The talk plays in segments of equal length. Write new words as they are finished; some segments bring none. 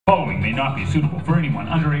Following may not be suitable for anyone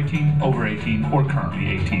under 18, over 18, or currently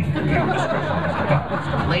 18. Your discretion is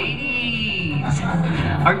advised. Ladies,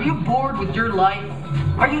 are you bored with your life?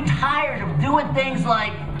 Are you tired of doing things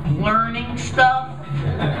like learning stuff?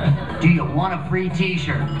 Do you want a free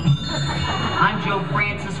t-shirt? I'm Joe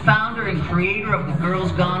Francis, founder and creator of the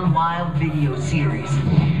Girls Gone Wild video series.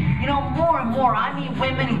 You know, more and more I meet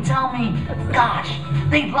women who tell me, gosh,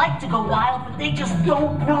 they'd like to go wild, but they just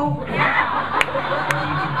don't know how. You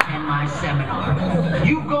can attend my seminar,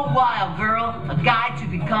 You Go Wild, Girl, a guide to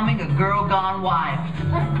becoming a girl gone wild.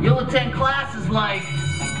 You'll attend classes like,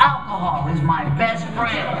 alcohol is my best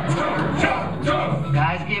friend.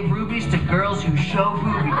 Guys give rubies to girls who show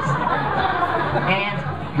boobies.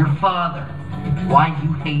 And your father, why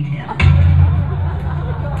you hate him.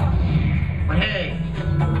 But hey,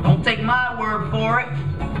 don't take my word for it.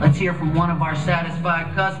 Let's hear from one of our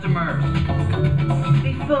satisfied customers.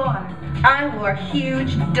 Before, I wore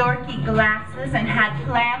huge, dorky glasses and had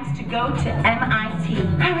plans to go to MIT.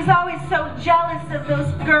 I was always so jealous of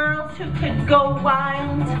those girls who could go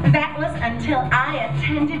wild. That was until I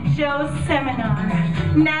attended Joe's seminar.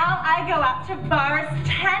 Now I go out to bars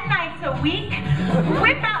 10 nights a week,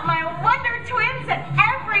 whip out my Wonder Twins at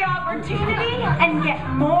every opportunity, and get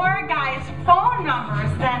more guys' phone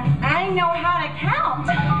numbers than I know how to count.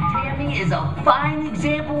 Tammy is a fine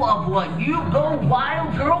example of what You Go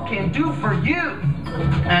Wild Girl can do for you.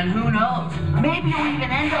 And who knows, maybe you'll even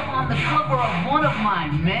end up on the cover of one of my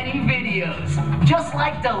many videos, just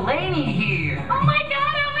like Delaney here. Oh my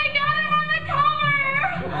God, I'm on the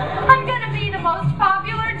cover! I'm gonna be the most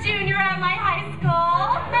popular junior at my high school.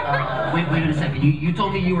 Wait a second, you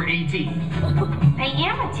told me you were 18. I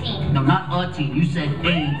am a teen. No, not a teen, you said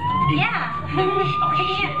a. Yeah. Oh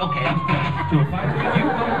shit, okay. To apply for the You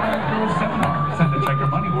Go Wild Girls seminar, send a check or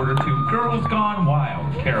money order to Girls Gone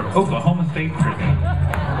Wild, care of Oklahoma State Prison.